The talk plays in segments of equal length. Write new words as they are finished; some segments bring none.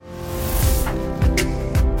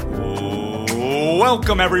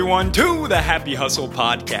Welcome everyone to the Happy Hustle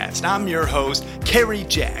Podcast. I'm your host, Cary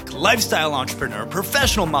Jack, lifestyle entrepreneur,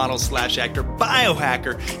 professional model / actor,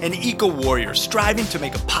 biohacker, and eco-warrior striving to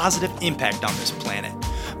make a positive impact on this planet.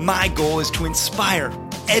 My goal is to inspire,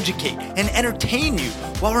 educate, and entertain you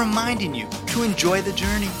while reminding you to enjoy the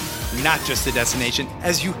journey, not just the destination,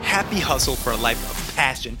 as you happy hustle for a life of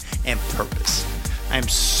passion and purpose. I am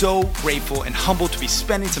so grateful and humbled to be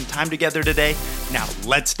spending some time together today. Now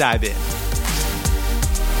let's dive in.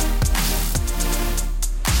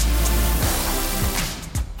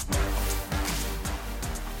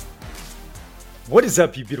 What is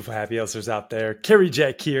up, you beautiful happy hustlers out there? Cary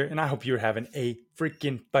Jack here, and I hope you're having a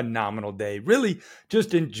freaking phenomenal day. Really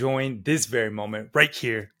just enjoying this very moment right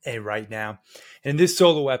here and right now. In this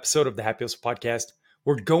solo episode of the Happy Hustle Podcast,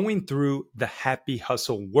 we're going through the Happy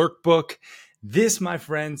Hustle Workbook. This, my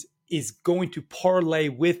friends, is going to parlay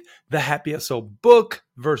with the Happy Hustle book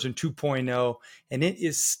version 2.0, and it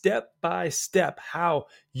is step by step how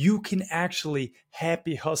you can actually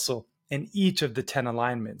happy hustle in each of the 10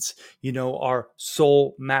 alignments. You know, our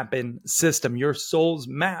soul mapping system, your soul's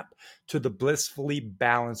map to the blissfully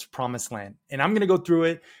balanced promised land. And I'm going to go through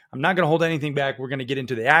it. I'm not going to hold anything back. We're going to get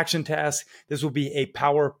into the action task. This will be a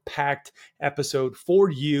power-packed episode for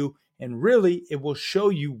you. And really, it will show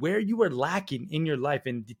you where you are lacking in your life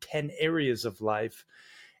in the 10 areas of life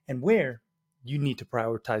and where you need to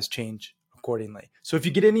prioritize change accordingly. So if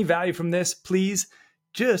you get any value from this, please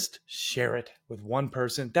just share it with one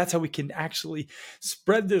person. That's how we can actually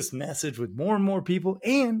spread this message with more and more people.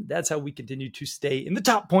 And that's how we continue to stay in the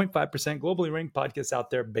top 0.5% globally ranked podcasts out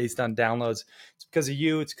there based on downloads. It's because of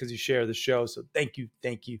you. It's because you share the show. So thank you.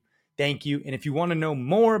 And if you want to know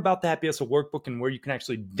more about the Happy Hustle Workbook and where you can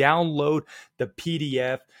actually download the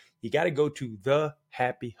PDF, you got to go to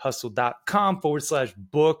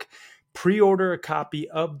thehappyhustle.com/book, pre-order a copy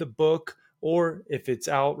of the book. Or if it's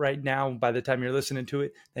out right now, by the time you're listening to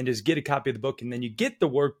it, then just get a copy of the book and then you get the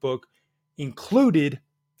workbook included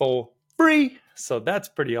for free. So that's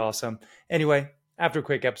pretty awesome. Anyway, after a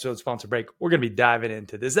quick episode sponsor break, we're going to be diving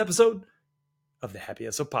into this episode of the Happy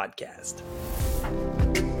Hustle Podcast.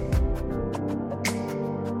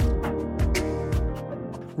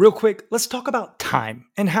 Real quick, let's talk about time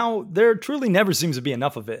and how there truly never seems to be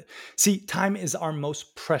enough of it. See, time is our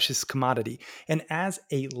most precious commodity. And as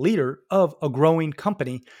a leader of a growing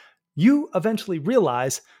company, you eventually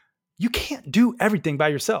realize you can't do everything by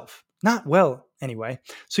yourself. Not well, anyway.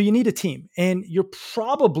 So you need a team. And you're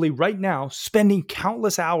probably right now spending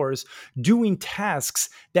countless hours doing tasks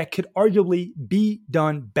that could arguably be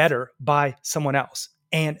done better by someone else.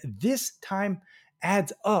 And this time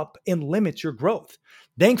adds up and limits your growth.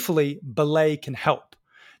 Thankfully, Belay can help.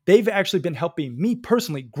 They've actually been helping me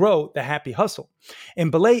personally grow the Happy Hustle.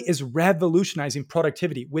 And Belay is revolutionizing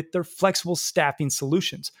productivity with their flexible staffing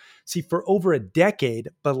solutions. See, for over a decade,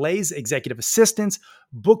 Belay's executive assistants,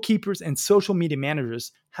 bookkeepers, and social media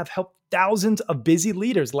managers have helped thousands of busy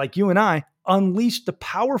leaders like you and I unleash the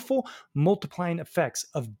powerful multiplying effects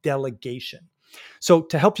of delegation. So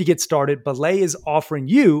to help you get started, Belay is offering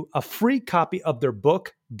you a free copy of their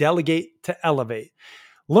book, Delegate to Elevate.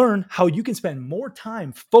 Learn how you can spend more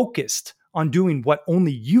time focused on doing what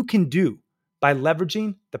only you can do by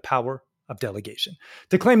leveraging the power of delegation.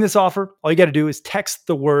 To claim this offer, all you got to do is text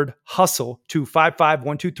the word HUSTLE to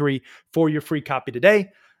 55123 for your free copy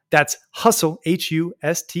today. That's HUSTLE, HUSTLE,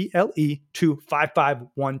 to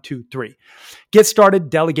 55123. Get started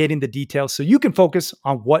delegating the details so you can focus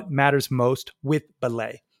on what matters most with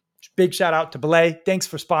Belay. Big shout out to Belay. Thanks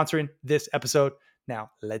for sponsoring this episode.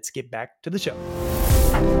 Now, let's get back to the show.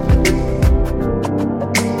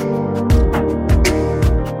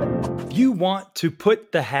 If you want to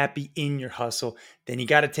put the happy in your hustle, then you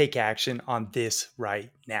got to take action on this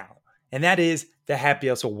right now. And that is the Happy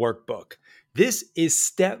Hustle Workbook. This is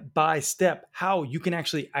step by step how you can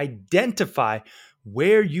actually identify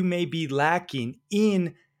where you may be lacking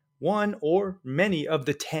in one or many of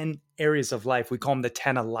the 10 areas of life. We call them the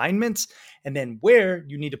 10 alignments, and then where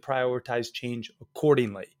you need to prioritize change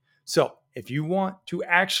accordingly. So if you want to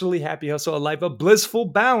actually happy hustle a life of blissful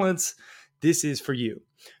balance, this is for you.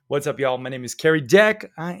 What's up, y'all? My name is Cary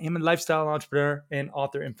Jack. I am a lifestyle entrepreneur and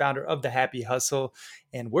author and founder of The Happy Hustle,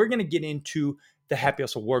 and we're going to get into the Happy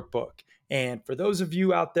Hustle Workbook. And for those of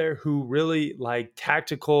you out there who really like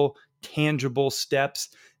tactical, tangible steps,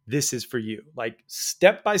 this is for you. Like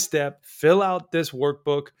step by step, fill out this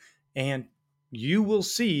workbook and you will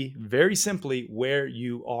see very simply where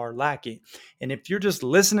you are lacking. And if you're just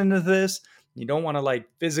listening to this, you don't want to like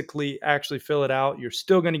physically actually fill it out, you're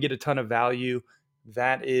still going to get a ton of value.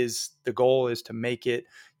 that is the goal, is to make it,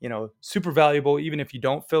 super valuable, even if you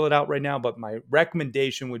don't fill it out right now. But my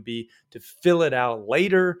recommendation would be to fill it out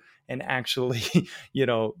later and actually, you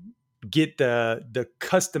know, get the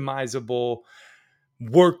customizable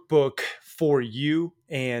workbook for you.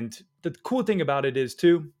 And the cool thing about it is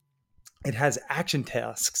too, it has action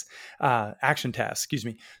tasks, excuse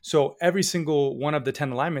me. So every single one of the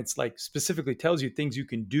 10 alignments like specifically tells you things you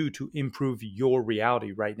can do to improve your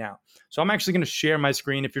reality right now. So I'm actually going to share my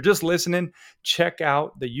screen. If you're just listening, check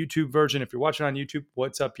out the YouTube version. If you're watching on YouTube,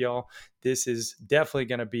 what's up, y'all? This is definitely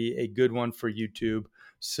going to be a good one for YouTube.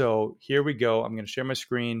 So here we go. I'm going to share my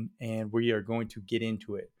screen and we are going to get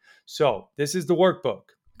into it. So this is the workbook.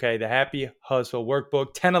 Okay, the Happy Hustle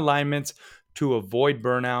Workbook, 10 alignments to avoid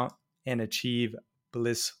burnout and achieve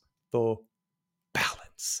blissful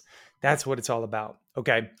balance. That's what it's all about.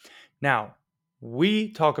 Okay. Now,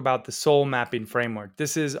 we talk about the soul mapping framework.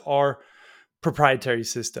 This is our proprietary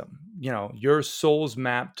system. Your soul's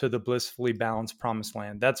map to the blissfully balanced promised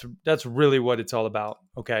land. That's really what it's all about.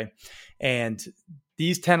 Okay. And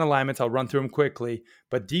these 10 alignments, I'll run through them quickly,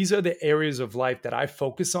 but these are the areas of life that I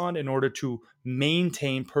focus on in order to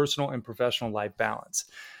maintain personal and professional life balance.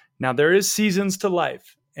 Now, there is seasons to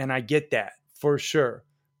life, and I get that for sure.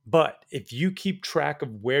 But if you keep track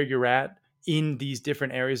of where you're at in these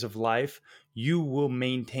different areas of life, you will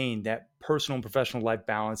maintain that personal and professional life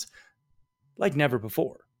balance like never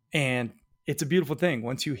before. And it's a beautiful thing.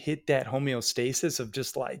 Once you hit that homeostasis of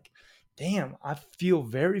just like, damn, I feel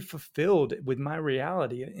very fulfilled with my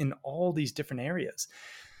reality in all these different areas.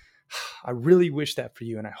 I really wish that for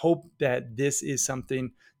you. And I hope that this is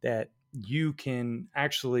something that you can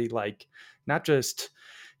actually like, not just,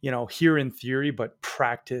 hear in theory, but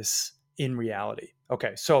practice in reality.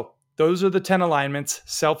 Okay. So those are the 10 alignments.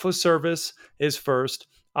 Selfless service is first.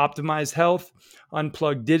 Optimize health,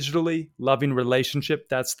 unplug digitally, loving relationship.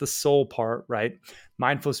 That's the soul part, right?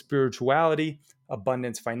 Mindful spirituality,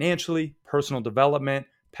 abundance financially, personal development,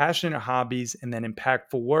 passionate hobbies, and then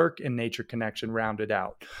impactful work and nature connection rounded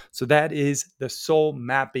out. So that is the soul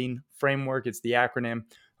mapping framework. It's the acronym.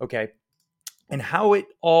 Okay. And how it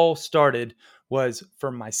all started was for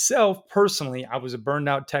myself personally. I was a burned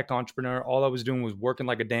out tech entrepreneur. All I was doing was working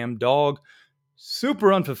like a damn dog,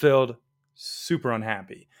 super unfulfilled, super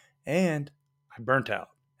unhappy. And I burnt out.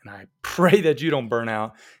 And I pray that you don't burn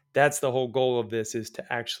out. That's the whole goal of this, is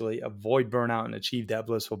to actually avoid burnout and achieve that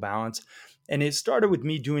blissful balance. And it started with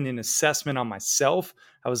me doing an assessment on myself.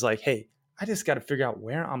 I was like, hey, I just got to figure out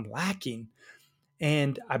where I'm lacking.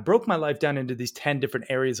 And I broke my life down into these 10 different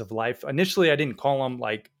areas of life. Initially, I didn't call them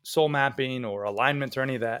like soul mapping or alignments or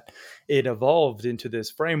any of that. It evolved into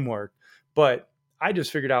this framework. But I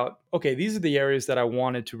just figured out, okay, these are the areas that I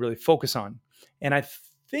wanted to really focus on. And I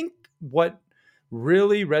think what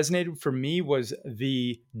really resonated for me was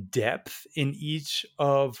the depth in each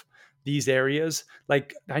of these areas.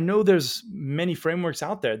 Like, I know there's many frameworks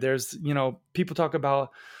out there. There's, people talk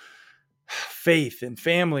about faith and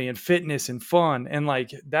family and fitness and fun, and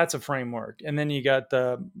like that's a framework. And then you got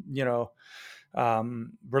the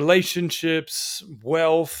relationships,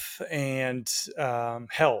 wealth, and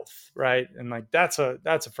health, right? And like that's a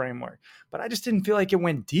framework. But I just didn't feel like it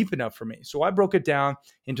went deep enough for me, so I broke it down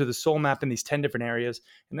into the soul map in these 10 different areas.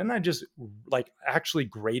 And then I just like actually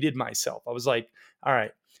graded myself. I was like, all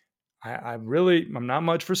right, I'm not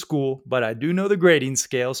much for school, but I do know the grading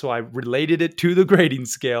scale. So I related it to the grading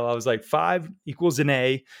scale. I was like 5 equals an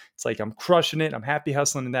A. It's like I'm crushing it. I'm happy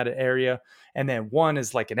hustling in that area. And then 1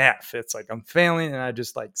 is like an F. It's like I'm failing and I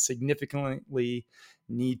just like significantly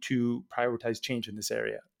need to prioritize change in this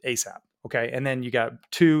area ASAP. Okay. And then you got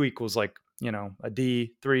 2 equals like, a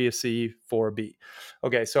D, 3 a C, 4 a B.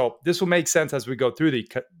 Okay. So this will make sense as we go through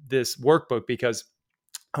this workbook, because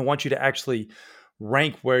I want you to actually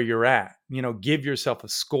rank where you're at, give yourself a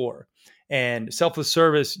score. And selfless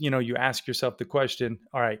service, you ask yourself the question,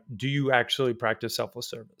 all right, do you actually practice selfless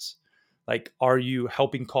service? Like, are you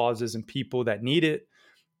helping causes and people that need it?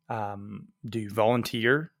 Do you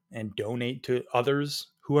volunteer and donate to others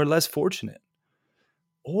who are less fortunate?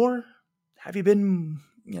 Or have you been,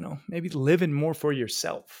 maybe living more for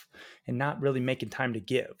yourself and not really making time to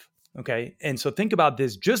give? Okay. And so think about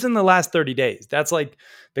this just in the last 30 days. That's like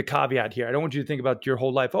the caveat here. I don't want you to think about your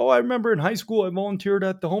whole life. Oh, I remember in high school, I volunteered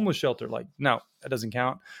at the homeless shelter. Like, no, that doesn't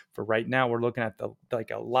count. For right now, we're looking at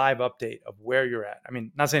like a live update of where you're at. I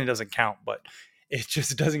mean, not saying it doesn't count, but it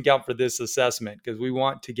just doesn't count for this assessment, because we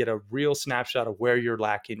want to get a real snapshot of where you're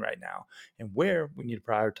lacking right now and where we need to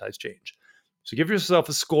prioritize change. So give yourself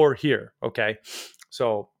a score here. Okay.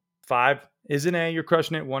 So 5 is an A, you're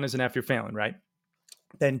crushing it. 1 is an F, you're failing, right?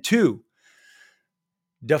 Then 2,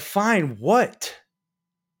 define what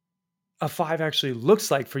a five actually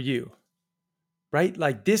looks like for you, right?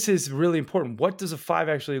 Like this is really important. What does a five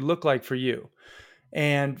actually look like for you?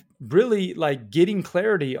 And really like getting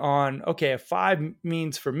clarity on, okay, a five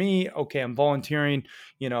means for me, okay, I'm volunteering,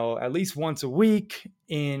 at least once a week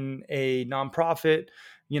in a nonprofit,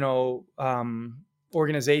 you know,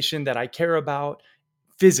 organization that I care about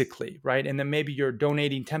physically, right? And then maybe you're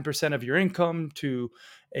donating 10% of your income to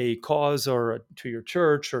a cause or to your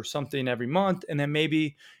church or something every month. And then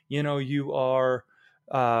maybe, you are,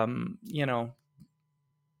 um, you know,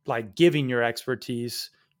 like giving your expertise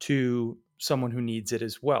to someone who needs it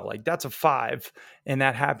as well. Like that's a five, and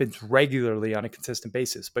that happens regularly on a consistent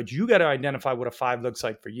basis. But you got to identify what a five looks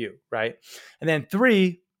like for you, right? And then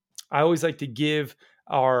three, I always like to give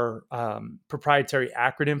our proprietary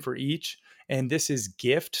acronym for each, and this is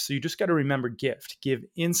GIFT. So you just got to remember GIFT: give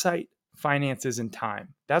insight, finances, and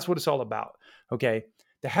time. That's what it's all about. Okay.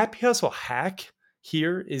 The happy hustle hack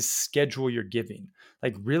here is schedule your giving.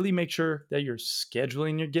 Like really make sure that you're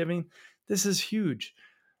scheduling your giving. This is huge.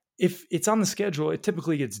 If it's on the schedule, it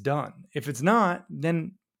typically gets done. If it's not,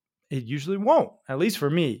 then it usually won't, at least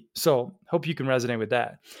for me. So hope you can resonate with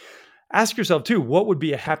that. Ask yourself too, what would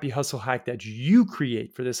be a happy hustle hack that you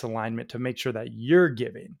create for this alignment to make sure that you're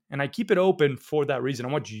giving? And I keep it open for that reason.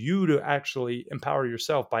 I want you to actually empower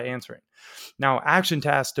yourself by answering. Now, action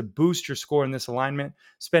tasks to boost your score in this alignment: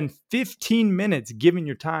 spend 15 minutes giving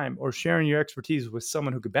your time or sharing your expertise with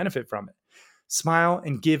someone who could benefit from it. Smile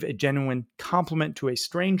and give a genuine compliment to a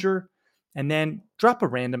stranger, and then drop a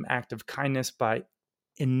random act of kindness by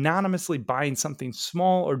anonymously buying something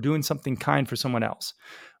small or doing something kind for someone else,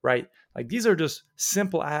 right? Like these are just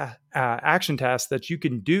simple action tasks that you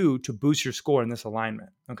can do to boost your score in this alignment.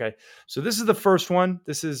 Okay. So this is the first one.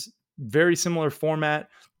 This is very similar format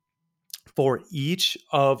for each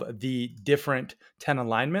of the different 10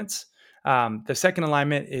 alignments. The second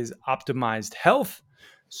alignment is optimized health.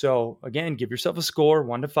 So again, give yourself a score,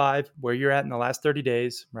 1 to 5, where you're at in the last 30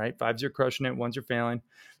 days, right? Five's you're crushing it, one's you're failing.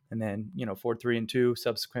 And then, 4, 3, and 2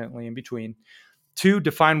 subsequently in between. 2,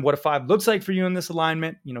 define what a 5 looks like for you in this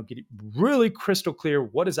alignment. Get it really crystal clear.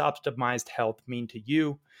 What does optimized health mean to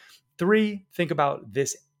you? 3, think about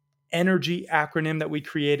this energy acronym that we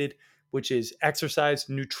created, which is exercise,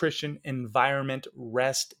 nutrition, environment,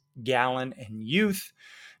 rest, gallon, and youth.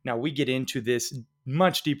 Now, we get into this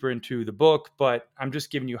much deeper into the book, but I'm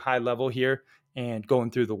just giving you high level here and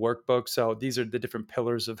going through the workbook. So these are the different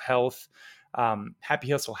pillars of health.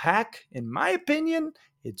 Happy Hustle hack, in my opinion,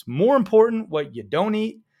 it's more important what you don't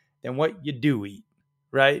eat than what you do eat,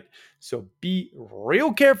 right? So be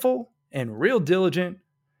real careful and real diligent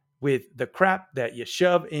with the crap that you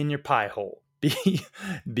shove in your pie hole.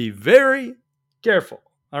 Be very careful,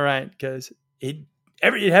 all right? Because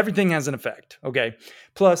everything has an effect, okay?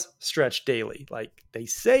 Plus, stretch daily. Like they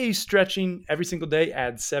say, stretching every single day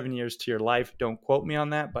adds 7 years to your life. Don't quote me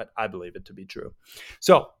on that, but I believe it to be true.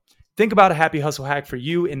 So think about a happy hustle hack for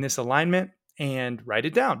you in this alignment and write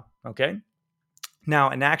it down, okay? Now,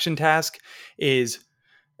 an action task is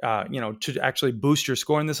to actually boost your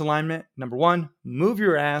score in this alignment. Number 1, move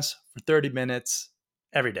your ass for 30 minutes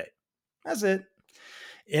every day. That's it.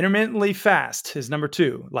 Intermittently fast is number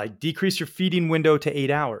 2. Like decrease your feeding window to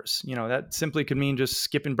 8 hours. That simply could mean just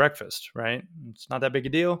skipping breakfast, right? It's not that big a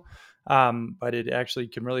deal, but it actually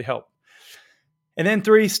can really help. And then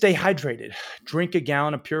 3, stay hydrated. Drink a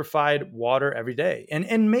gallon of purified water every day,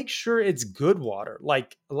 and make sure it's good water.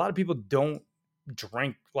 Like a lot of people don't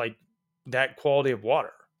drink like that quality of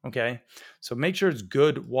water. Okay. So make sure it's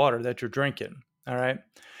good water that you're drinking. All right.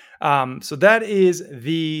 So that is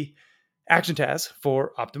the action task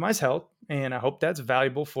for optimize health. And I hope that's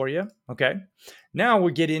valuable for you. Okay. Now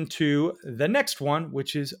we get into the next one,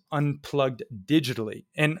 which is unplugged digitally.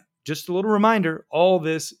 And just a little reminder, all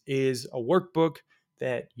this is a workbook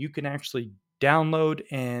that you can actually download,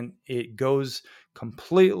 and it goes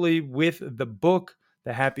completely with the book,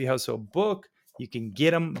 the Happy Hustle book. You can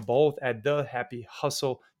get them both at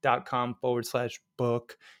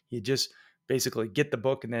thehappyhustle.com/book. You just basically get the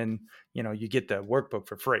book, and then, you get the workbook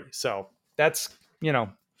for free. So that's,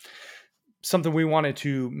 something we wanted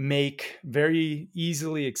to make very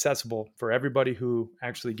easily accessible for everybody who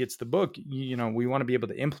actually gets the book. We want to be able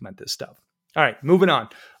to implement this stuff. All right, moving on.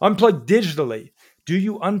 Unplug digitally. Do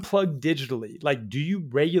you unplug digitally? Like, do you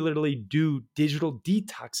regularly do digital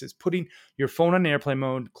detoxes, putting your phone on airplane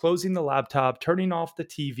mode, closing the laptop, turning off the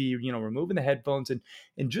TV, removing the headphones, and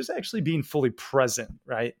just actually being fully present,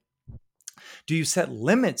 right? Do you set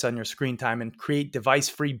limits on your screen time and create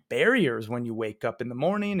device-free barriers when you wake up in the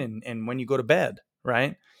morning and when you go to bed,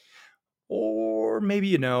 right? Or maybe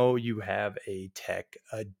you have a tech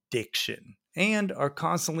addiction and are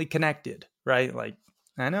constantly connected, right? Like,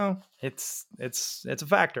 I know it's a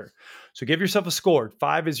factor. So give yourself a score.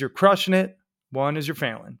 5 is you're crushing it, 1 is you're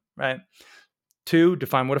failing, right? 2,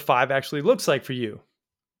 define what a 5 actually looks like for you,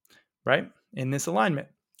 right? In this alignment.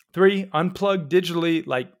 3, unplug digitally,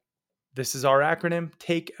 like this is our acronym,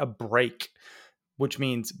 take a break, which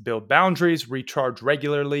means build boundaries, recharge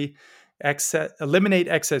regularly, eliminate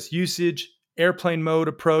excess usage, airplane mode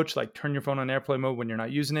approach, like turn your phone on airplane mode when you're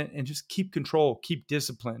not using it, and just keep control, keep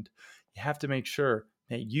disciplined. You have to make sure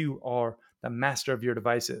that you are the master of your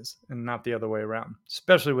devices and not the other way around,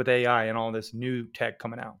 especially with AI and all this new tech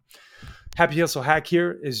coming out. Happy Hustle hack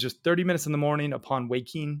here is just 30 minutes in the morning upon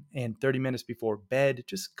waking and 30 minutes before bed.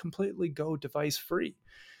 Just completely go device free.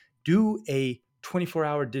 Do a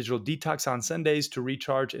 24-hour digital detox on Sundays to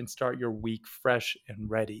recharge and start your week fresh and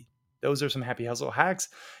ready. Those are some Happy Hustle hacks.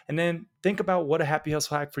 And then think about what a Happy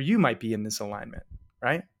Hustle hack for you might be in this alignment,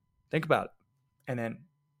 right? Think about it and then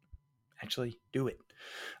actually do it.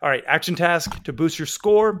 All right, action task to boost your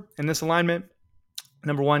score in this alignment.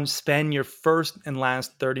 Number 1, spend your first and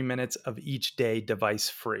last 30 minutes of each day device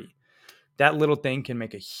free. That little thing can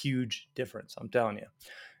make a huge difference, I'm telling you.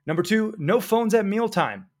 Number 2, no phones at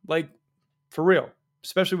mealtime. Like, for real,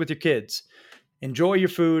 especially with your kids. Enjoy your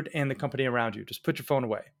food and the company around you. Just put your phone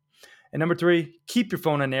away. And number 3, keep your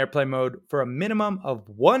phone on airplane mode for a minimum of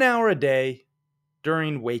 1 hour a day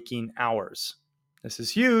during waking hours. This is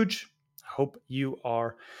huge. I hope you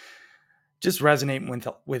are just resonating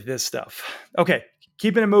with this stuff. Okay,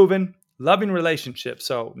 keeping it moving. Loving relationships.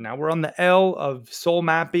 So now we're on the L of soul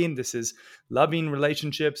mapping. This is loving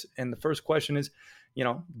relationships. And the first question is,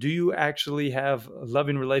 do you actually have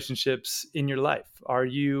loving relationships in your life? Are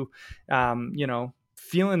you,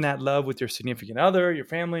 feeling that love with your significant other, your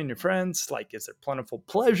family, and your friends? Like, is there plentiful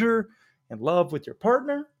pleasure and love with your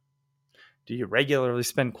partner? Do you regularly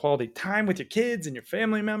spend quality time with your kids and your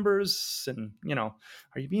family members? And,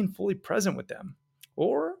 are you being fully present with them?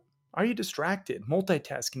 Or are you distracted,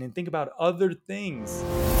 multitasking, and think about other things?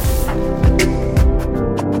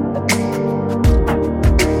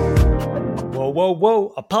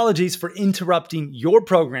 Whoa. Apologies for interrupting your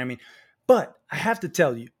programming, but I have to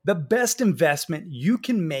tell you, the best investment you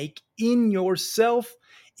can make in yourself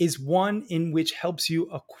is one in which helps you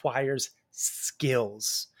acquire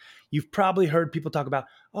skills. You've probably heard people talk about,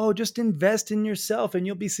 just invest in yourself and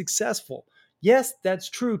you'll be successful. Yes, that's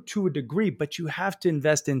true to a degree, but you have to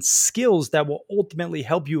invest in skills that will ultimately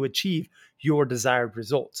help you achieve your desired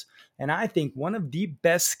results. And I think one of the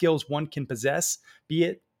best skills one can possess, be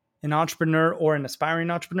it an entrepreneur or an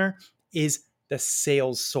aspiring entrepreneur, is the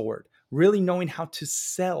sales sword. Really knowing how to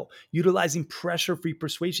sell, utilizing pressure-free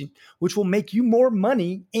persuasion, which will make you more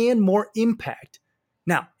money and more impact.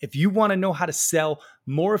 Now, if you want to know how to sell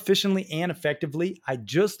more efficiently and effectively, I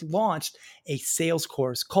just launched a sales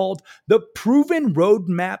course called The Proven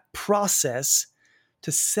Roadmap Process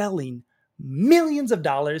to Selling Millions of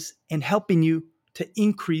Dollars and helping you to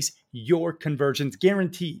increase your conversions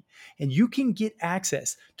guaranteed. And you can get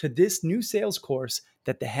access to this new sales course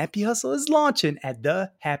that The Happy Hustle is launching at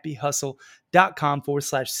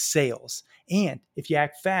thehappyhustle.com/sales. And if you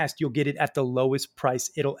act fast, you'll get it at the lowest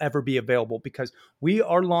price it'll ever be available, because we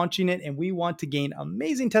are launching it and we want to gain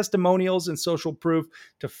amazing testimonials and social proof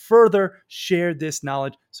to further share this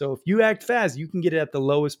knowledge. So if you act fast, you can get it at the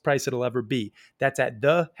lowest price it'll ever be. That's at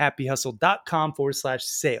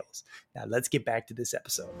thehappyhustle.com/sales. Now let's get back to this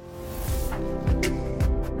episode.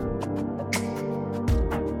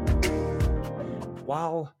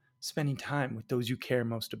 While spending time with those you care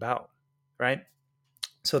most about, right?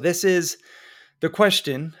 So this is the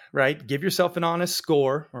question, right? Give yourself an honest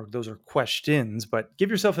score, or those are questions, but give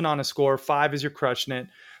yourself an honest score. 5 is you're crushing it.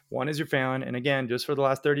 1 is you're failing. And again, just for the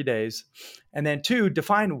last 30 days. And then 2,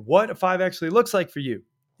 define what a 5 actually looks like for you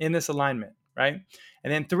in this alignment, right?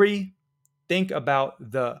 And then 3, think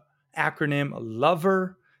about the acronym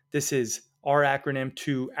LOVER. This is our acronym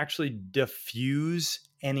to actually diffuse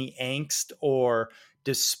any angst or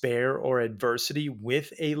despair or adversity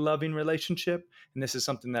with a loving relationship. And this is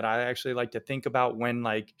something that I actually like to think about when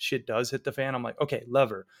like shit does hit the fan. I'm like, okay,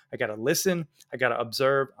 lover, I got to listen. I got to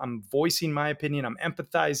observe. I'm voicing my opinion. I'm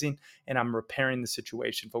empathizing, and I'm repairing the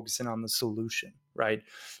situation, focusing on the solution, right?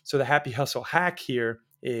 So the Happy Hustle hack here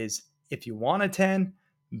is, if you want a 10,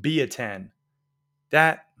 be a 10.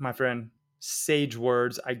 That, my friend, sage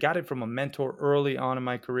words. I got it from a mentor early on in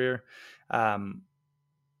my career.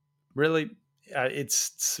 Really,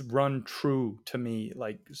 it's run true to me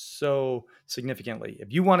like so significantly.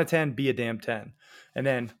 If you want a 10, be a damn 10. And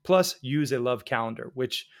then plus use a love calendar,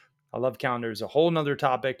 which I love calendars, a whole nother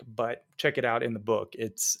topic, but check it out in the book.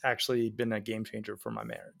 It's actually been a game changer for my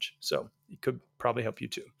marriage. So it could probably help you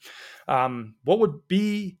too. What would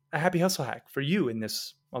be a happy hustle hack for you in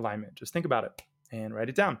this alignment? Just think about it and write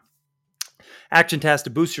it down. Action task to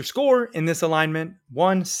boost your score in this alignment.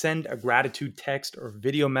 1, send a gratitude text or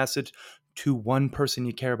video message to one person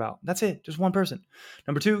you care about. That's it, just one person.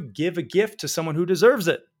 Number 2, give a gift to someone who deserves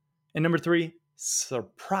it. And number 3,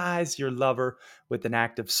 surprise your lover with an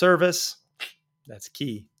act of service. That's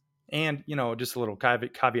key. And, just a little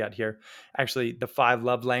caveat here. Actually, The 5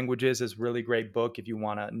 Love Languages is a really great book. If you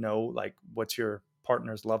want to know, like, what's your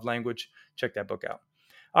partner's love language, check that book out.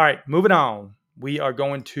 All right, moving on. We are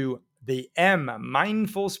going to the M,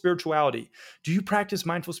 mindful spirituality. Do you practice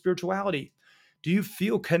mindful spirituality? Do you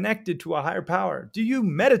feel connected to a higher power? Do you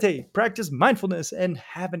meditate, practice mindfulness, and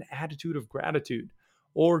have an attitude of gratitude?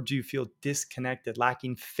 Or do you feel disconnected,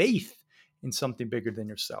 lacking faith in something bigger than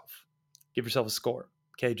yourself? Give yourself a score.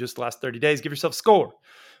 Okay, just the last 30 days, give yourself a score.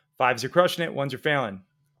 5s, you're crushing it. 1s, you're failing.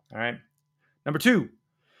 All right. Number 2,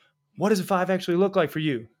 what does a 5 actually look like for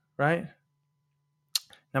you, right?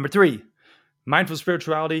 Number 3, mindful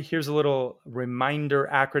spirituality. Here's a little reminder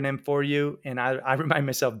acronym for you. And I remind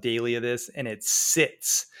myself daily of this, and it's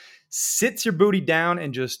SITS. Sits your booty down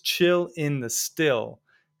and just chill in the still.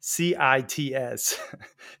 CITS.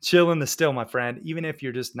 Chill in the still, my friend. Even if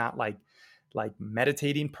you're just not like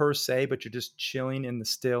meditating per se, but you're just chilling in the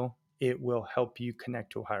still, it will help you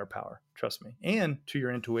connect to a higher power. Trust me. And to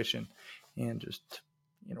your intuition, and just,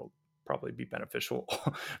 probably be beneficial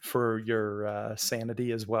for your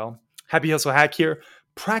sanity as well. Happy hustle hack here.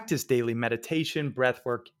 Practice daily meditation, breath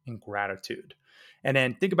work, and gratitude. And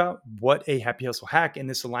then think about what a happy hustle hack in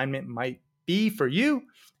this alignment might be for you.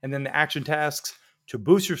 And then the action tasks to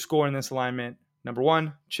boost your score in this alignment. Number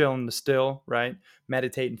 1, chill in the still, right?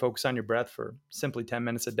 Meditate and focus on your breath for simply 10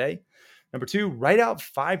 minutes a day. Number 2, write out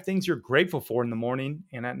 5 things you're grateful for in the morning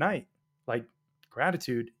and at night. Like,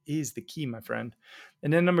 gratitude is the key, my friend.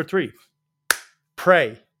 And then number 3,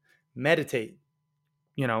 pray, meditate,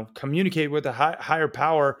 communicate with a higher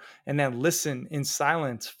power, and then listen in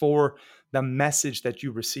silence for the message that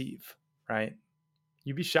you receive, right?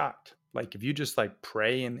 You'd be shocked. Like, if you just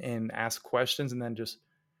pray and ask questions and then just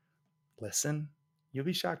listen, you'll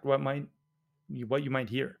be shocked what you might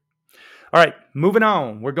hear. All right, moving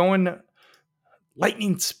on. We're going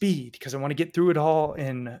lightning speed because I want to get through it all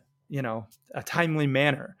in a timely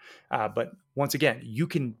manner. But once again, you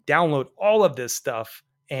can download all of this stuff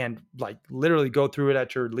and literally go through it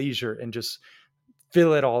at your leisure and just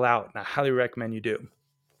fill it all out. And I highly recommend you do.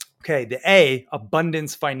 Okay, the A,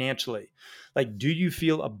 abundance financially. Do you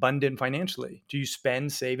feel abundant financially? Do you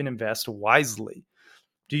spend, save, and invest wisely?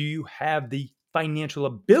 Do you have the financial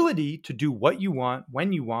ability to do what you want,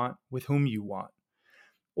 when you want, with whom you want?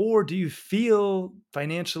 Or do you feel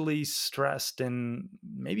financially stressed and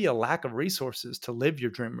maybe a lack of resources to live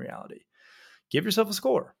your dream reality? Give yourself a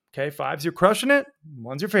score. Okay, 5s, you're crushing it.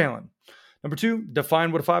 1s, you're failing. Number 2,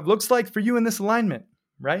 define what a 5 looks like for you in this alignment,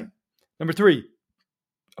 right? Number 3,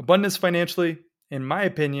 abundance financially, in my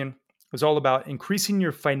opinion, is all about increasing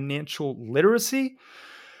your financial literacy,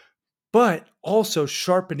 but also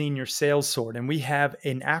sharpening your sales sword. And we have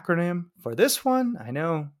an acronym for this one. I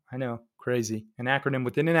know, crazy. An acronym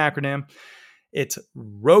within an acronym. It's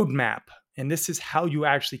roadmap. And this is how you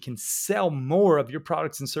actually can sell more of your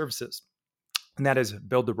products and services. And that is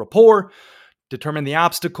build the rapport, determine the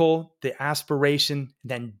obstacle, the aspiration,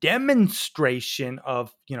 then demonstration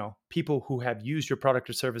of, people who have used your product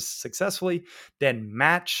or service successfully, then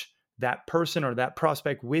match that person or that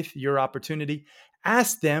prospect with your opportunity.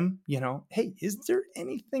 Ask them, hey, is there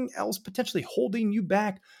anything else potentially holding you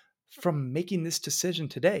back from making this decision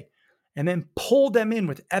today? And then pull them in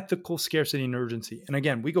with ethical scarcity and urgency. And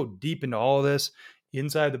again, we go deep into all of this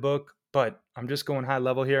inside the book, but I'm just going high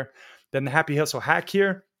level here. Then the happy hustle hack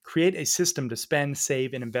here, create a system to spend,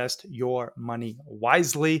 save, and invest your money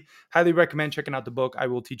wisely. Highly recommend checking out the book, I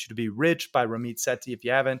Will Teach You to Be Rich by Ramit Sethi. If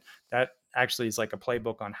you haven't, that actually is like a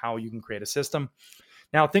playbook on how you can create a system.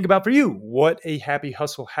 Now think about for you, what a happy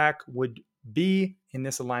hustle hack would be in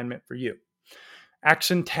this alignment for you.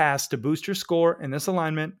 Action tasks to boost your score in this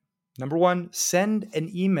alignment. Number 1, send an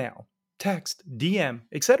email, text, DM,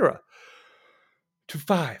 etc. to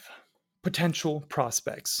 5 potential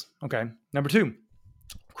prospects. Okay. Number 2,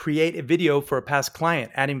 create a video for a past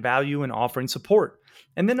client, adding value and offering support.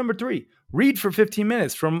 And then number 3, read for 15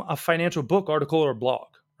 minutes from a financial book, article, or blog,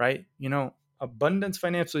 right? Abundance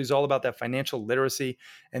financially is all about that financial literacy.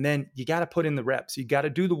 And then you got to put in the reps. You got to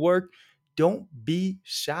do the work. Don't be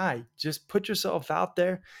shy. Just put yourself out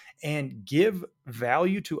there and give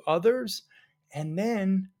value to others. And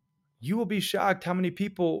then you will be shocked how many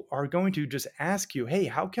people are going to just ask you, hey,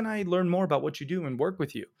 how can I learn more about what you do and work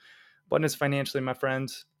with you? Abundance financially, my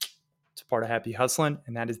friends, it's a part of happy hustling,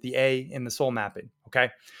 and that is the A in the soul mapping. Okay.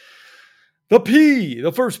 The P,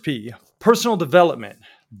 the first P, personal development.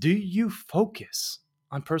 Do you focus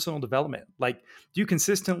on personal development? Like, do you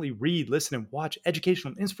consistently read, listen, and watch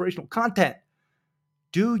educational, inspirational content?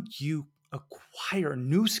 Do you acquire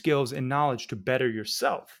new skills and knowledge to better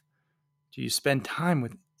yourself? Do you spend time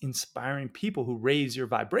with inspiring people who raise your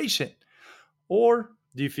vibration? Or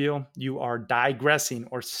do you feel you are digressing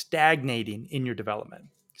or stagnating in your development?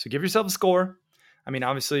 So give yourself a score. I mean,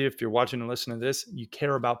 obviously, if you're watching and listening to this, you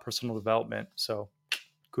care about personal development. So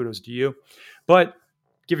kudos to you. But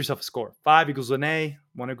give yourself a score. 5 equals an A,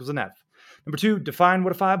 1 equals an F. Number 2, define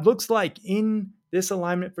what a 5 looks like in this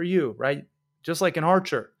alignment for you, right? Just like an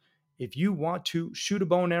archer. If you want to shoot a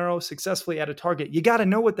bow and arrow successfully at a target, you got to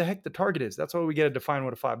know what the heck the target is. That's why we got to define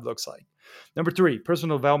what a 5 looks like. Number 3,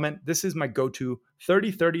 personal development. This is my go-to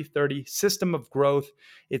 30-30-30 system of growth.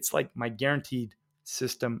 It's like my guaranteed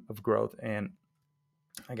system of growth. And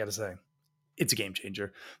I got to say, it's a game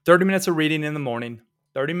changer. 30 minutes of reading in the morning,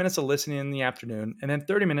 30 minutes of listening in the afternoon, and then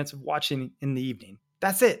 30 minutes of watching in the evening.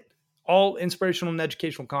 That's it. All inspirational and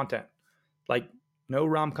educational content. Like, no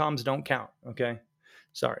rom-coms don't count, okay?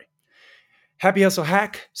 Sorry. Happy Hustle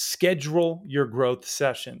Hack, schedule your growth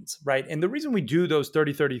sessions, right? And the reason we do those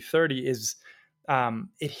 30-30-30 is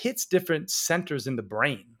it hits different centers in the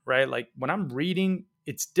brain, right? Like when I'm reading,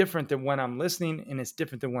 it's different than when I'm listening, and it's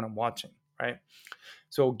different than when I'm watching, right?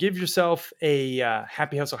 So give yourself a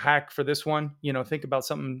happy hustle hack for this one. Think about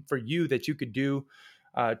something for you that you could do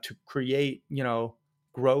to create,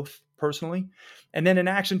 growth personally. And then an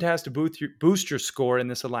action task to boost your score in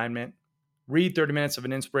this alignment. Read 30 minutes of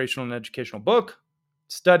an inspirational and educational book.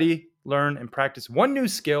 Study, learn, and practice one new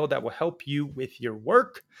skill that will help you with your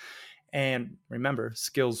work. And remember,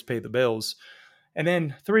 skills pay the bills. And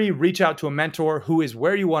then 3, reach out to a mentor who is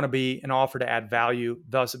where you want to be and offer to add value,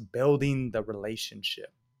 thus building the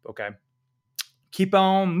relationship. Okay. Keep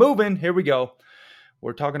on moving. Here we go.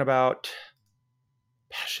 We're talking about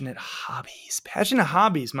passionate hobbies. Passionate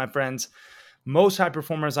hobbies, my friends. Most high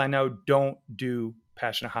performers I know don't do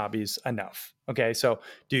passionate hobbies enough. Okay. So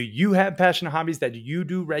do you have passionate hobbies that you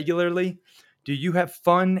do regularly? Do you have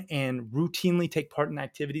fun and routinely take part in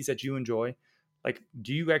activities that you enjoy? Like,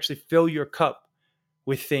 do you actually fill your cup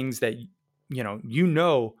with things that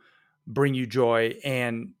bring you joy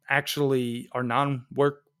and actually are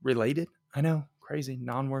non-work related? I know, crazy,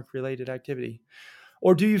 non-work related activity.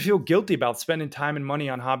 Or do you feel guilty about spending time and money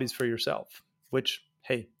on hobbies for yourself? Which,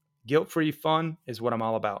 hey, guilt-free fun is what I'm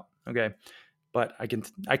all about. Okay. But I can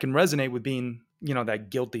resonate with being, that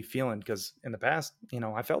guilty feeling, because in the past,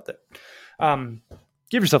 I felt it.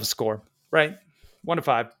 Give yourself a score, right? 1 to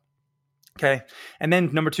 5. Okay. And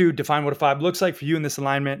then number 2, define what a 5 looks like for you in this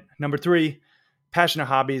alignment. Number 3, passionate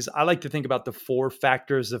hobbies. I like to think about the 4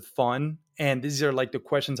 factors of fun. And these are like the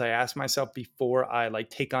questions I ask myself before I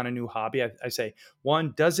take on a new hobby. I say,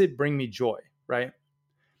 1, does it bring me joy? Right.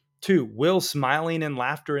 2, will smiling and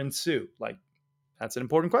laughter ensue? That's an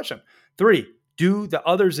important question. 3, do the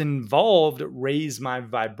others involved raise my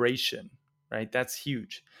vibration? Right. That's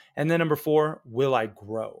huge. And then number 4, will I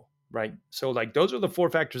grow? Right. So those are the 4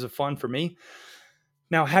 factors of fun for me.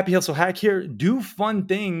 Now, happy hustle hack here. Do fun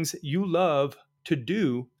things you love to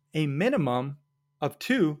do a minimum of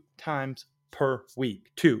 2 times per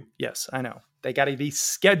week. 2. Yes, I know. They got to be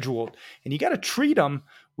scheduled, and you got to treat them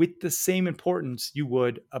with the same importance you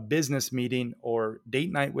would a business meeting or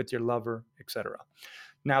date night with your lover, etc.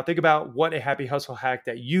 Now, think about what a happy hustle hack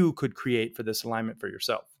that you could create for this alignment for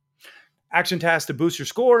yourself. Action task to boost your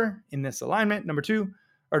score in this alignment.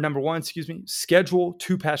 Number 1, schedule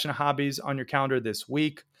 2 passionate hobbies on your calendar this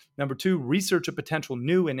week. Number 2, research a potential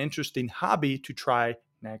new and interesting hobby to try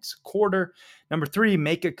next quarter. Number 3,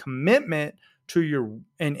 make a commitment to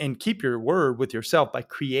and keep your word with yourself by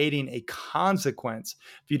creating a consequence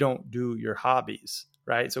if you don't do your hobbies,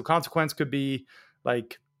 right? So consequence could be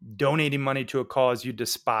like donating money to a cause you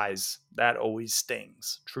despise. That always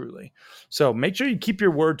stings, truly. So make sure you keep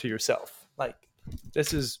your word to yourself.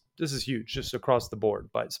 This is huge, just across the board,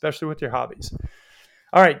 but especially with your hobbies.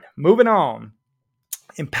 All right, moving on.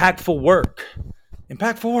 Impactful work.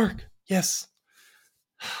 Impactful work. Yes.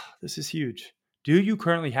 This is huge. Do you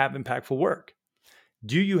currently have impactful work?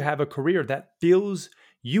 Do you have a career that fills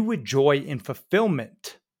you with joy and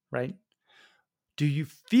fulfillment, right? Do you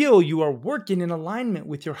feel you are working in alignment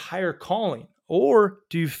with your higher calling? Or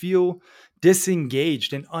do you feel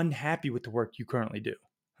disengaged and unhappy with the work you currently do?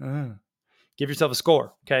 Give yourself a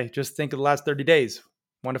score, okay? Just think of the last 30 days,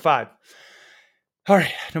 1 to 5. All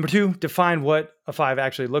right. Number two, define what a five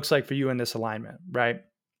actually looks like for you in this alignment, right?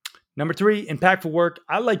 Number three, impactful work.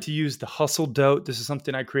 I like to use the hustle dote. This is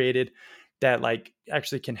something I created that like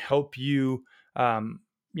actually can help you,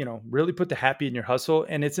 really put the happy in your hustle.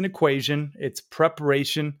 And it's an equation. It's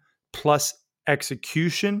preparation plus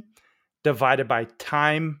execution divided by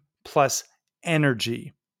time plus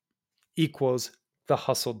energy equals the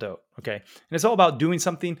hustle dote. Okay. And it's all about doing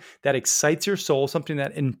something that excites your soul, something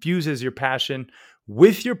that infuses your passion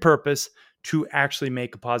with your purpose to actually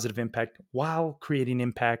make a positive impact while creating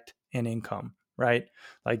impact and income, right?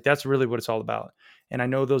 Like that's really what it's all about. And I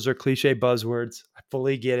know those are cliche buzzwords. I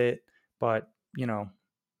fully get it, but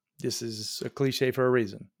this is a cliche for a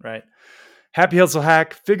reason, right? Happy hustle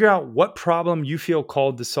hack, figure out what problem you feel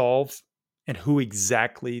called to solve and who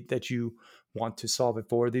exactly that you want to solve it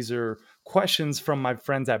for. These are questions from my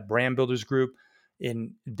friends at Brand Builders Group,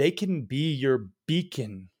 and they can be your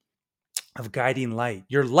beacon of guiding light,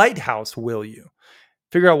 your lighthouse, will you?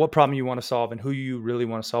 Figure out what problem you want to solve and who you really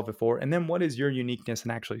want to solve it for. And then what is your uniqueness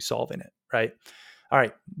in actually solving it, right? All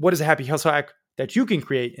right. What is a happy hustle hack that you can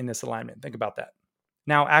create in this alignment? Think about that.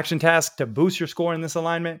 Now, action task to boost your score in this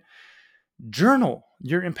alignment. Journal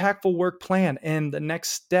your impactful work plan and the next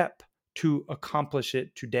step to accomplish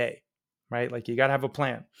it today, right? Like you got to have a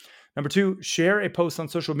plan. Number two, share a post on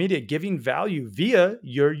social media giving value via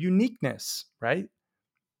your uniqueness, right?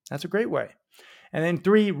 That's a great way. And then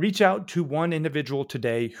three, reach out to one individual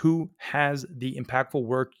today who has the impactful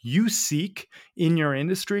work you seek in your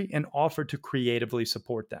industry and offer to creatively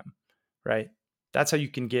support them, right? That's how you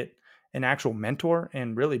can get an actual mentor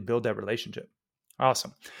and really build that relationship.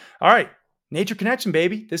 Awesome. All right. Nature connection,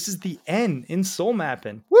 baby. This is the N in soul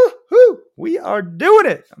mapping. Woo-hoo! We are doing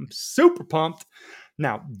it. I'm super pumped.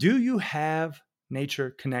 Now, do you have nature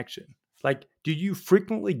connection? Like, do you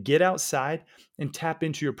frequently get outside and tap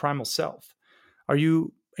into your primal self? Are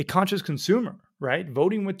you a conscious consumer, right?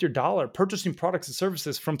 Voting with your dollar, purchasing products and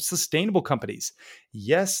services from sustainable companies.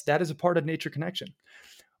 Yes, that is a part of nature connection.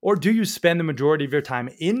 Or do you spend the majority of your time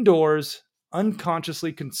indoors,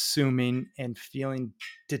 unconsciously consuming and feeling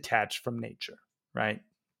detached from nature, right?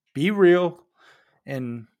 Be real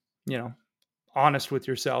and, honest with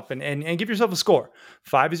yourself and give yourself a score.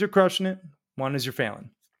 5 is you're crushing it. 1 is you're failing.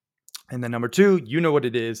 And then number 2, you know what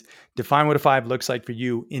it is. Define what a 5 looks like for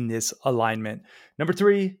you in this alignment. Number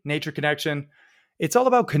 3, nature connection. It's all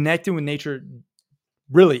about connecting with nature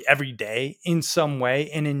really every day in some way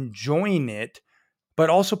and enjoying it, but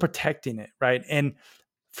also protecting it, right? And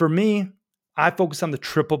for me, I focus on the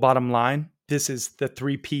triple bottom line. This is the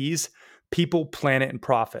 3 Ps: people, planet, and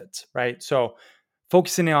profits, right? So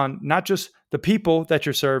focusing on not just the people that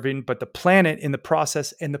you're serving, but the planet in the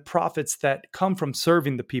process and the profits that come from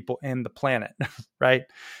serving the people and the planet, right?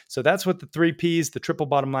 So that's what the 3 Ps, the triple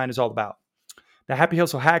bottom line, is all about. The Happy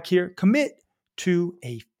Hustle hack here: commit to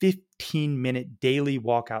a 15-minute daily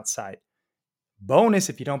walk outside. Bonus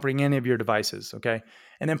if you don't bring any of your devices, okay?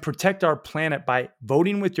 And then protect our planet by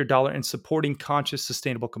voting with your dollar and supporting conscious,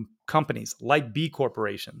 sustainable companies like B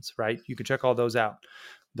corporations, right? You can check all those out.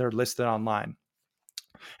 They're listed online.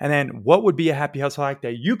 And then what would be a happy hustle hack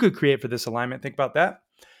that you could create for this alignment? Think about that.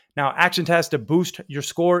 Now, action task to boost your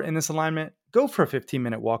score in this alignment: go for a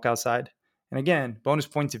 15-minute walk outside. And again, bonus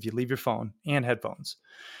points if you leave your phone and headphones.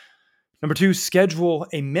 Number 2, schedule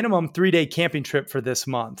a minimum 3-day camping trip for this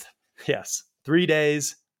month. Yes, 3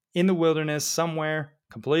 days in the wilderness somewhere,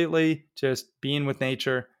 completely just being with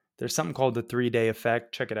nature. There's something called the 3-day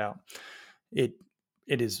effect. Check it out. It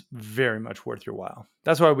is very much worth your while.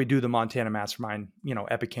 That's why we do the Montana Mastermind,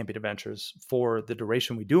 epic camping adventures for the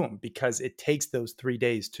duration we do them, because it takes those 3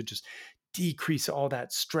 days to just decrease all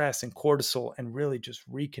that stress and cortisol and really just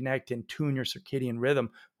reconnect and tune your circadian rhythm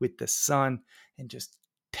with the sun and just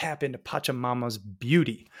tap into Pachamama's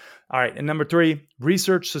beauty. All right. And number 3,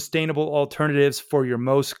 research sustainable alternatives for your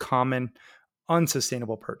most common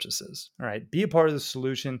unsustainable purchases. All right. Be a part of the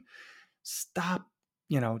solution. Stop,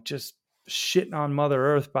 just shitting on Mother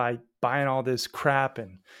Earth by buying all this crap.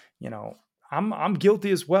 And, I'm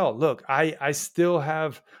guilty as well. Look, I still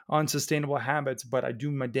have unsustainable habits, but I do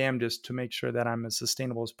my damnedest to make sure that I'm as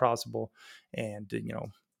sustainable as possible and,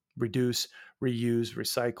 reduce, reuse,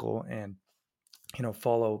 recycle, and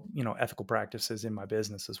follow, ethical practices in my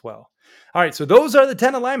business as well. All right. So those are the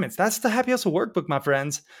 10 alignments. That's the Happy Hustle Workbook, my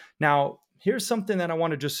friends. Now, here's something that I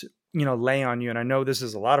want to just, lay on you. And I know this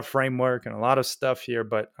is a lot of framework and a lot of stuff here,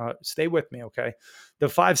 but stay with me. Okay. The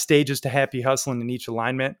 5 stages to happy hustling in each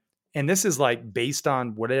alignment. And this is like based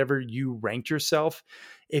on whatever you ranked yourself.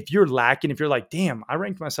 If you're lacking, if you're like, damn, I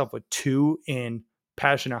ranked myself with 2 in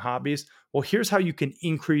passion or hobbies, Well, here's how you can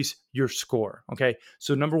increase your score. Okay.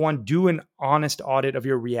 So, number one, do an honest audit of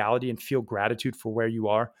your reality and feel gratitude for where you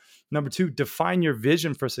are. Number two, define your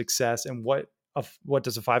vision for success and what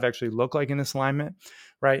does a five actually look like in this alignment,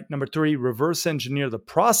 right? Number three, reverse engineer the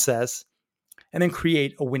process and then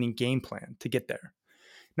create a winning game plan to get there.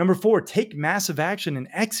 Number four, take massive action and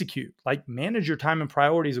execute, like manage your time and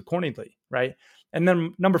priorities accordingly, right? And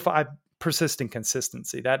then number five, persistent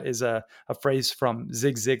consistency. That is a phrase from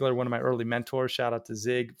Zig Ziglar, one of my early mentors. Shout out to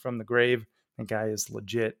Zig from the grave. That guy is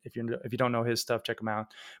legit. If you don't know his stuff, check him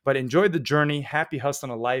out. But enjoy the journey. Happy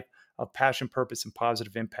hustling a life of passion, purpose, and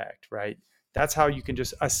positive impact, right? That's how you can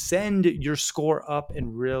just ascend your score up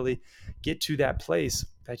and really get to that place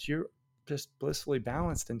that you're just blissfully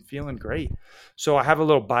balanced and feeling great. So I have a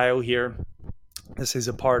little bio here. This is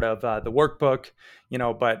a part of the workbook,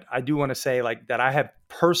 but I do want to say like that I have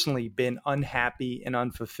personally been unhappy and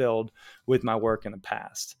unfulfilled with my work in the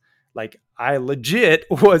past. Like I legit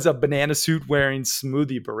was a banana suit wearing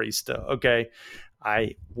smoothie barista. Okay.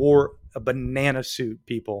 I wore a banana suit,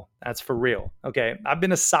 people. That's for real. Okay. I've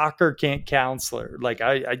been a soccer camp counselor. Like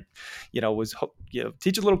I was,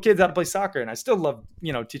 teaching little kids how to play soccer. And I still love,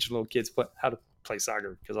 teaching little kids how to play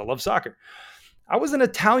soccer because I love soccer. I was an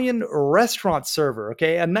Italian restaurant server,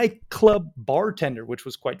 okay, a nightclub bartender, which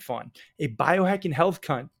was quite fun, a biohacking health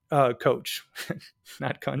coach,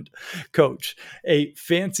 coach, a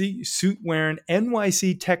fancy suit wearing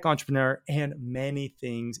NYC tech entrepreneur, and many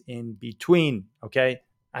things in between, okay?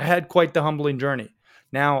 I had quite the humbling journey.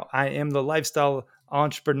 Now I am the lifestyle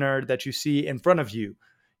entrepreneur that you see in front of you,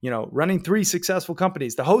 running 3 successful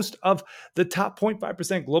companies, the host of the top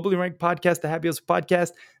 0.5% globally ranked podcast, the Happy Hustle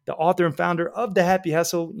Podcast, the author and founder of The Happy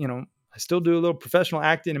Hustle. I still do a little professional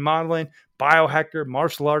acting and modeling, biohacker,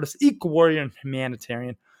 martial artist, eco warrior, and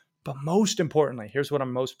humanitarian. But most importantly, here's what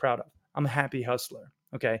I'm most proud of. I'm a happy hustler,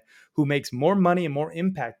 okay, who makes more money and more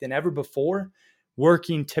impact than ever before,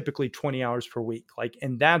 working typically 20 hours per week.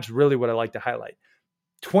 And that's really what I like to highlight.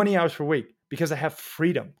 20 hours per week because I have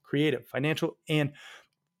freedom, creative, financial, and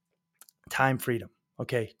time freedom.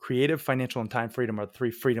 Okay. Creative, financial, and time freedom are the 3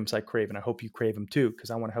 freedoms I crave. And I hope you crave them too,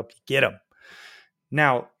 because I want to help you get them.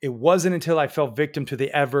 Now, it wasn't until I fell victim to the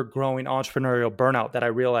ever growing entrepreneurial burnout that I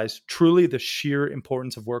realized truly the sheer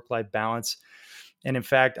importance of work-life balance. And in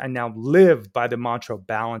fact, I now live by the mantra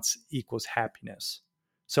balance equals happiness.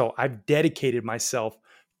 So I've dedicated myself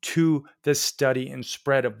to the study and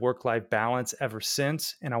spread of work-life balance ever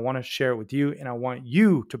since. And I want to share it with you. And I want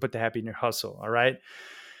you to put the happy in your hustle. All right.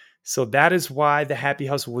 So that is why the Happy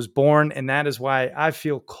Hustle was born. And that is why I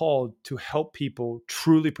feel called to help people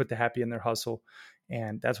truly put the happy in their hustle.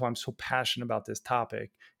 And that's why I'm so passionate about this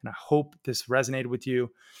topic. And I hope this resonated with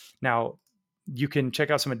you. Now, you can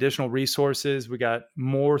check out some additional resources. We got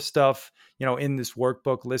more stuff, in this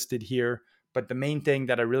workbook listed here. But the main thing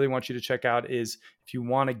that I really want you to check out is if you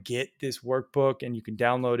want to get this workbook and you can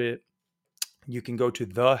download it, you can go to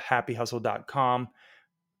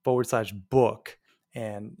thehappyhustle.com/book.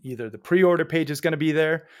 And either the pre-order page is going to be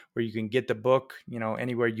there where you can get the book,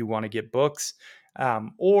 anywhere you want to get books,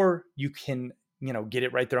 or you can, get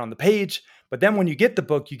it right there on the page. But then when you get the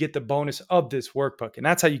book, you get the bonus of this workbook. And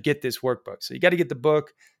that's how you get this workbook. So you got to get the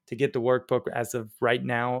book to get the workbook as of right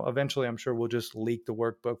now. Eventually, I'm sure we'll just leak the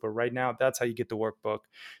workbook. But right now, that's how you get the workbook.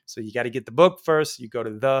 So you got to get the book first. You go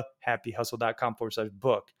to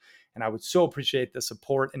thehappyhustle.com/book. And I would so appreciate the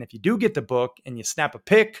support. And if you do get the book and you snap a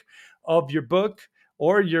pic of your book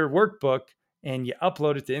or your workbook and you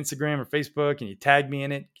upload it to Instagram or Facebook and you tag me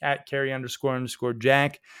in it at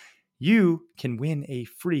Cary__Jack, you can win a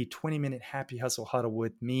free 20-minute Happy Hustle Huddle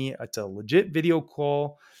with me. It's a legit video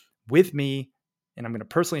call with me, and I'm going to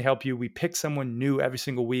personally help you. We pick someone new every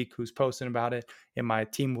single week who's posting about it, and my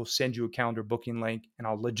team will send you a calendar booking link, and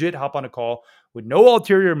I'll legit hop on a call with no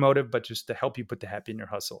ulterior motive, but just to help you put the happy in your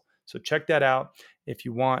hustle. So check that out. If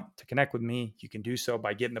you want to connect with me, you can do so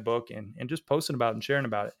by getting the book and just posting about it and sharing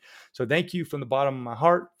about it. So thank you from the bottom of my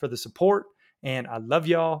heart for the support. And I love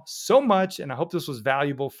y'all so much. And I hope this was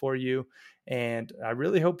valuable for you. And I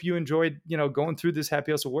really hope you enjoyed, going through this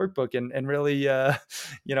Happy Hustle workbook and really,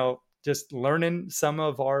 just learning some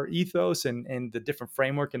of our ethos and the different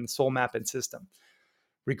framework and the soul map and system.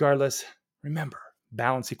 Regardless, remember,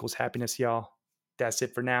 balance equals happiness, y'all. That's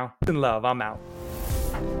it for now. In love, I'm out.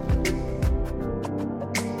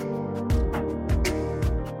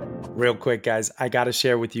 Real quick, guys, I got to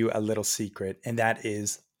share with you a little secret, and that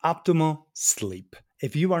is optimal sleep.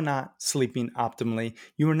 If you are not sleeping optimally,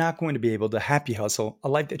 you are not going to be able to happy hustle a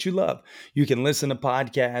life that you love. You can listen to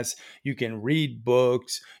podcasts, you can read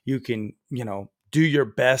books, you can, do your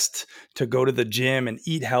best to go to the gym and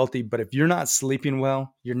eat healthy, but if you're not sleeping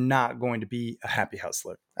well, you're not going to be a happy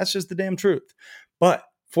hustler. That's just the damn truth. But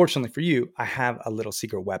fortunately for you, I have a little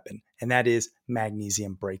secret weapon, and that is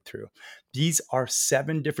Magnesium Breakthrough. These are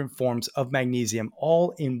 7 different forms of magnesium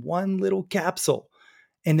all in one little capsule.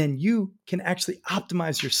 And then you can actually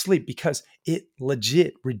optimize your sleep because it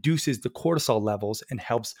legit reduces the cortisol levels and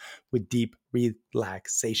helps with deep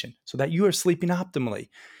relaxation so that you are sleeping optimally.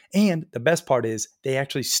 And the best part is they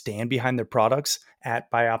actually stand behind their products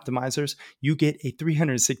at Bioptimizers. You get a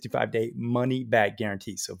 365-day money back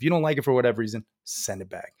guarantee. So if you don't like it for whatever reason, send it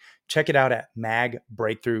back. Check it out at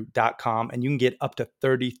magbreakthrough.com and you can get up to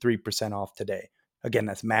 33% off today. Again,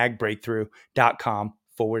 that's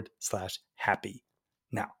magbreakthrough.com/happy.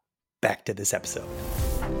 Now, back to this episode.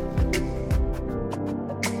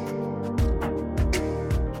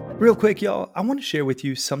 Real quick, y'all, I want to share with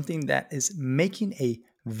you something that is making a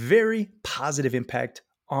very positive impact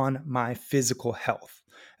on my physical health,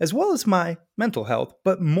 as well as my mental health,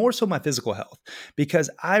 but more so my physical health, because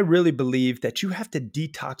I really believe that you have to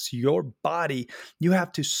detox your body. You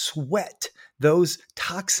have to sweat those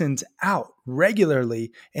toxins out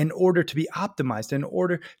regularly in order to be optimized, in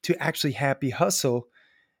order to actually happy hustle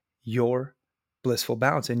your blissful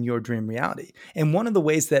balance and your dream reality. And one of the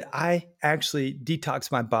ways that I actually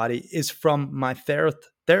detox my body is from my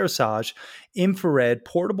Therasage infrared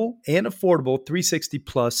portable and affordable 360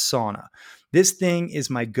 plus sauna. This thing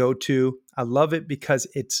is my go-to. I love it because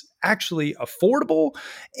it's actually affordable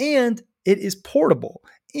and it is portable.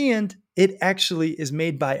 And it actually is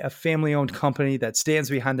made by a family-owned company that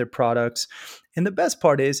stands behind their products. And the best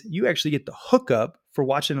part is you actually get the hookup for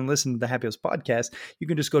watching and listening to the Happy House podcast. You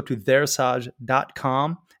can just go to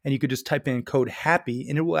therasage.com and you could just type in code HAPPY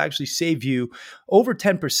and it will actually save you over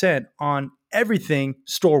 10% on everything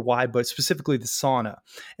store-wide, but specifically the sauna.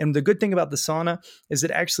 And the good thing about the sauna is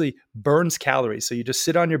it actually burns calories. So you just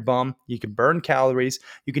sit on your bum, you can burn calories,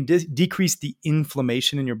 you can decrease the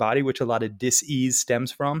inflammation in your body, which a lot of dis-ease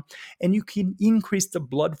stems from, and you can increase the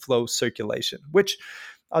blood flow circulation, which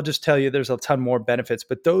I'll just tell you there's a ton more benefits,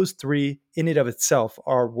 but those 3 in and of itself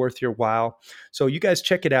are worth your while. So you guys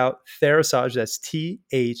check it out. Therasage, that's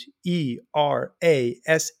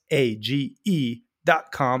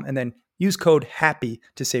THERASAGE.com, and then use code HAPPY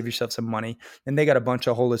to save yourself some money. And they got a bunch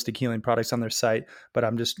of holistic healing products on their site, but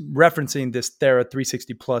I'm just referencing this Thera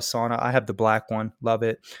 360 Plus sauna. I have the black one, love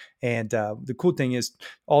it. And the cool thing is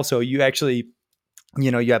also you actually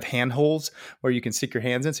you have hand holes where you can stick your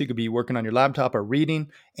hands in. So you could be working on your laptop or reading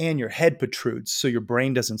and your head protrudes so your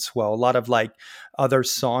brain doesn't swell. A lot of like other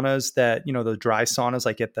saunas that, the dry saunas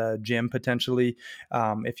like at the gym potentially,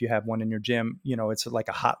 if you have one in your gym, it's like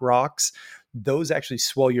a hot rocks. Those actually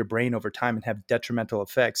swell your brain over time and have detrimental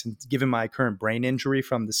effects. And given my current brain injury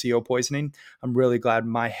from the CO poisoning, I'm really glad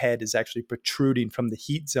my head is actually protruding from the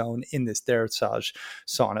heat zone in this Therasage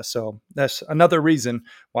sauna. So that's another reason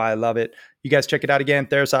why I love it. You guys check it out again,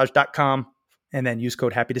 therasage.com, and then use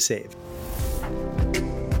code HAPPY to save.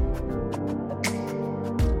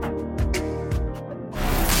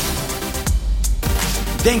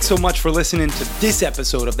 Thanks so much for listening to this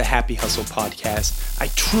episode of the Happy Hustle podcast. I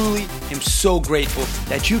truly am so grateful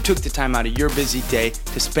that you took the time out of your busy day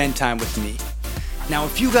to spend time with me. Now,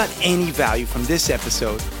 if you got any value from this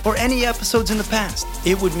episode or any episodes in the past,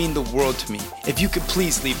 it would mean the world to me if you could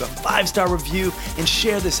please leave a 5-star review and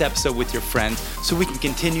share this episode with your friends so we can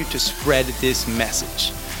continue to spread this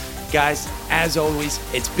message. Guys, as always,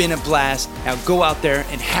 it's been a blast. Now go out there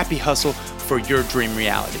and happy hustle for your dream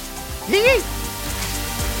reality. Yee!